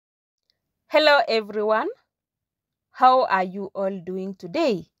Hello everyone, how are you all doing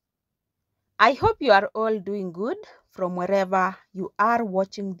today? I hope you are all doing good from wherever you are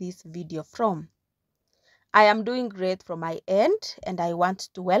watching this video from. I am doing great from my end and I want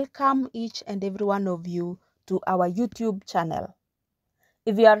to welcome each and every one of you to our YouTube channel.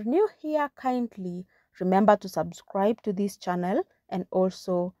 If you are new here, kindly remember to subscribe to this channel and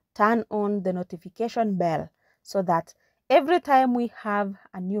also turn on the notification bell so that every time we have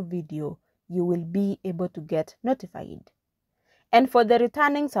a new video, you will be able to get notified. And for the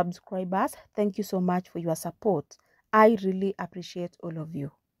returning subscribers, thank you so much for your support. I really appreciate all of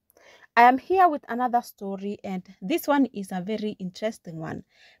you. I am here with another story, and this one is a very interesting one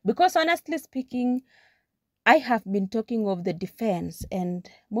because honestly speaking, I have been talking of the defense, and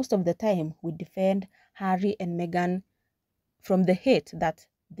most of the time we defend Harry and Meghan from the hate that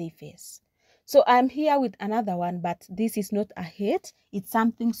they face. So I'm here with another one, but this is not a hate. It's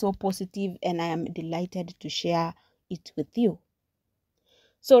something so positive, and I am delighted to share it with you.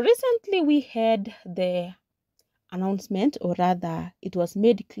 So recently we had the announcement, or rather it was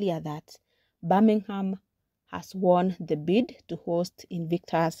made clear that Birmingham has won the bid to host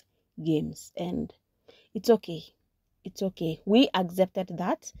Invictus Games, and it's okay. It's okay. We accepted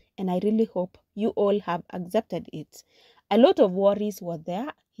that, and I really hope you all have accepted it. A lot of worries were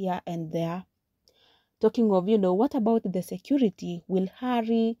there, here and there. Talking of, what about the security? Will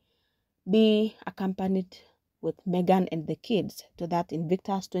Harry be accompanied with Meghan and the kids to that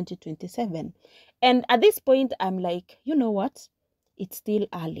Invictus 2027? And at this point, I'm like, you know what? It's still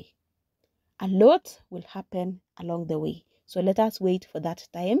early. A lot will happen along the way. So let us wait for that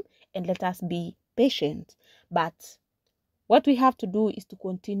time and let us be patient. But what we have to do is to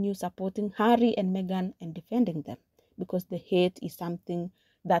continue supporting Harry and Meghan and defending them, because the hate is something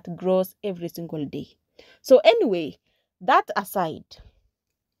that grows every single day. So anyway, that aside,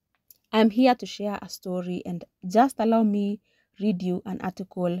 I'm here to share a story, and just allow me read you an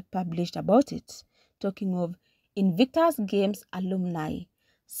article published about it. Talking of Invictus Games alumni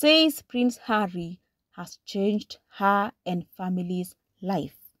says Prince Harry has changed her and family's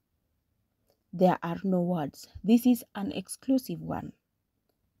life. There are no words. This is an exclusive one.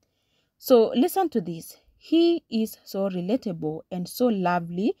 So listen to this. He is so relatable and so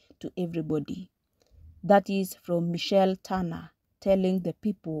lovely to everybody. That is from Michelle Turner, telling the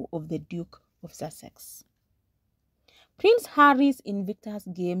people of the Duke of Sussex. Prince Harry's Invictus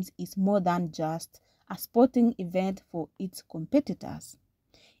Games is more than just a sporting event for its competitors.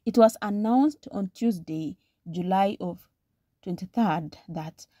 It was announced on Tuesday, July of 23rd,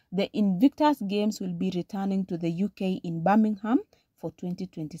 that the Invictus Games will be returning to the UK in Birmingham for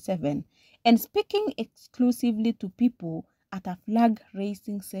 2027. And speaking exclusively to people at a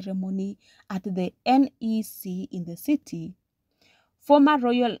flag-raising ceremony at the NEC in the city, former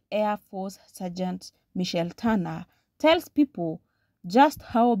Royal Air Force Sergeant Michelle Turner tells people just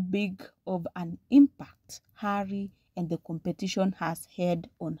how big of an impact Harry and the competition has had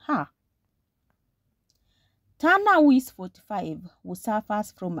on her. Turner, who is 45, who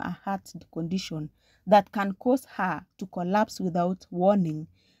suffers from a heart condition that can cause her to collapse without warning,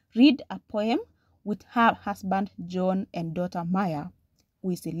 read a poem with her husband John and daughter Maya, who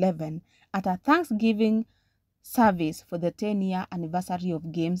is 11, at a Thanksgiving service for the 10-year anniversary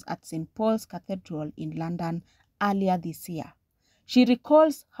of Games at St. Paul's Cathedral in London earlier this year. She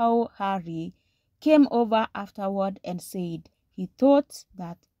recalls how Harry came over afterward and said he thought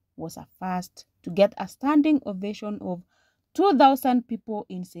that was a first to get a standing ovation of 2,000 people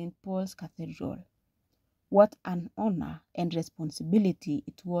in St. Paul's Cathedral. What an honor and responsibility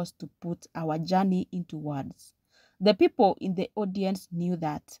it was to put our journey into words. The people in the audience knew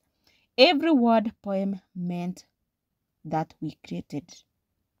that every word poem meant that we created.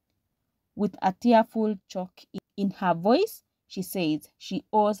 With a tearful choke in her voice, she says she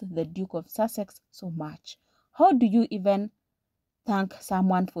owes the Duke of Sussex so much. How do you even thank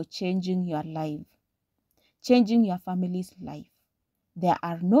someone for changing your life, changing your family's life? There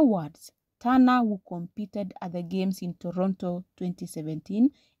are no words. Turner, who competed at the Games in Toronto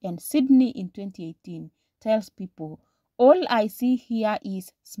 2017 and Sydney in 2018, tells people, all I see here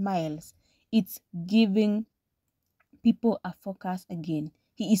is smiles. It's giving people a focus again.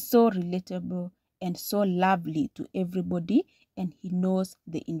 He is so relatable and so lovely to everybody, and he knows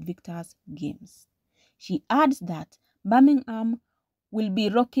the Invictus Games. She adds that Birmingham will be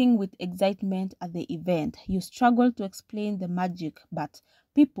rocking with excitement at the event. You struggle to explain the magic, but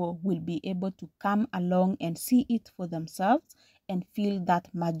people will be able to come along and see it for themselves and feel that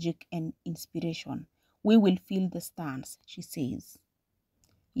magic and inspiration. We will feel the stance, she says.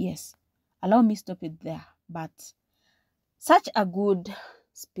 Yes, allow me stop it there, but such a good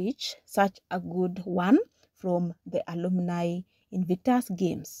speech, such a good one from the alumni Invictus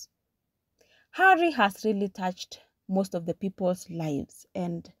Games. Harry has really touched most of the people's lives,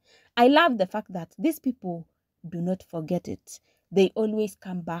 and I love the fact that these people do not forget it. They always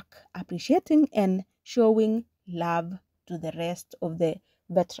come back appreciating and showing love to the rest of the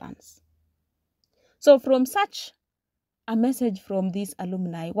veterans. So from such a message from these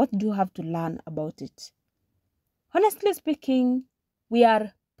alumni, what do you have to learn about it? Honestly speaking, we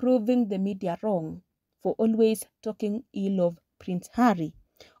are proving the media wrong for always talking ill of Prince Harry,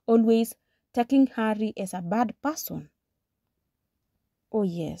 always taking Harry as a bad person. Oh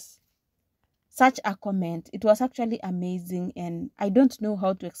yes, such a comment. It was actually amazing, and I don't know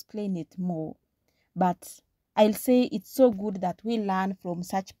how to explain it more. But I'll say it's so good that we learn from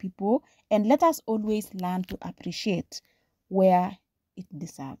such people, and let us always learn to appreciate where it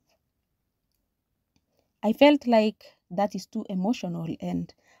deserves. I felt like that is too emotional,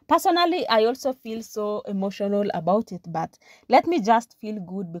 and personally I also feel so emotional about it, but let me just feel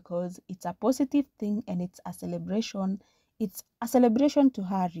good because it's a positive thing and it's a celebration. It's a celebration to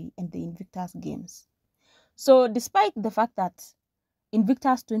Harry and the Invictus Games. So despite the fact that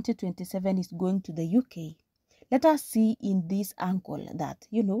Invictus 2027 is going to the UK, let us see in this angle that,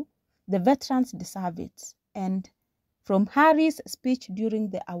 the veterans deserve it. And from Harry's speech during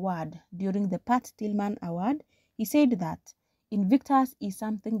the Pat Tillman Award, he said that Invictus is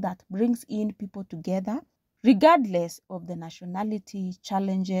something that brings in people together, regardless of the nationality,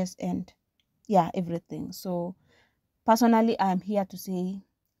 challenges, and everything. So personally, I am here to say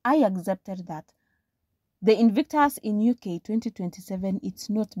I accepted that the Invictus in UK 2027, it's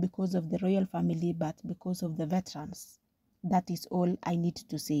not because of the royal family, but because of the veterans. That is all I need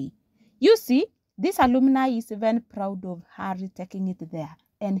to say. You see, this alumni is even proud of Harry taking it there.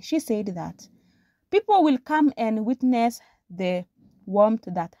 And she said that people will come and witness the warmth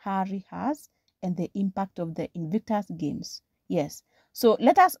that Harry has and the impact of the Invictus Games. Yes. So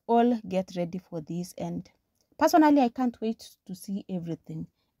let us all get ready for this. And personally, I can't wait to see everything,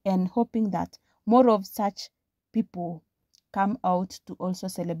 and hoping that more of such people come out to also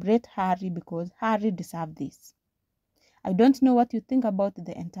celebrate Harry, because Harry deserves this. I don't know what you think about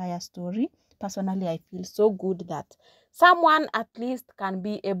the entire story. Personally, I feel so good that someone at least can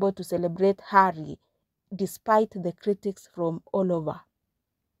be able to celebrate Harry despite the critics from all over.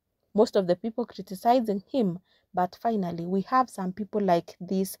 Most of the people criticizing him, but finally we have some people like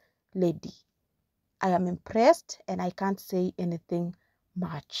this lady. I am impressed and I can't say anything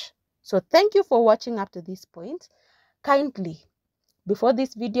much. So thank you for watching up to this point. Kindly, before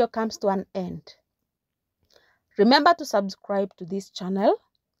this video comes to an end, remember to subscribe to this channel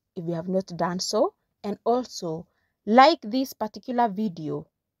if you have not done so, and also like this particular video.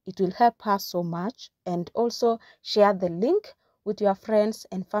 It will help us so much, and also share the link with your friends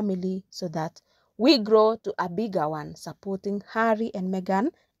and family so that we grow to a bigger one, supporting Harry and Meghan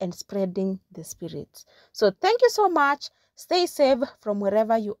and spreading the spirit. So thank you so much. Stay safe from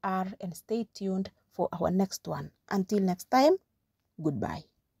wherever you are and stay tuned for our next one. Until next time, goodbye.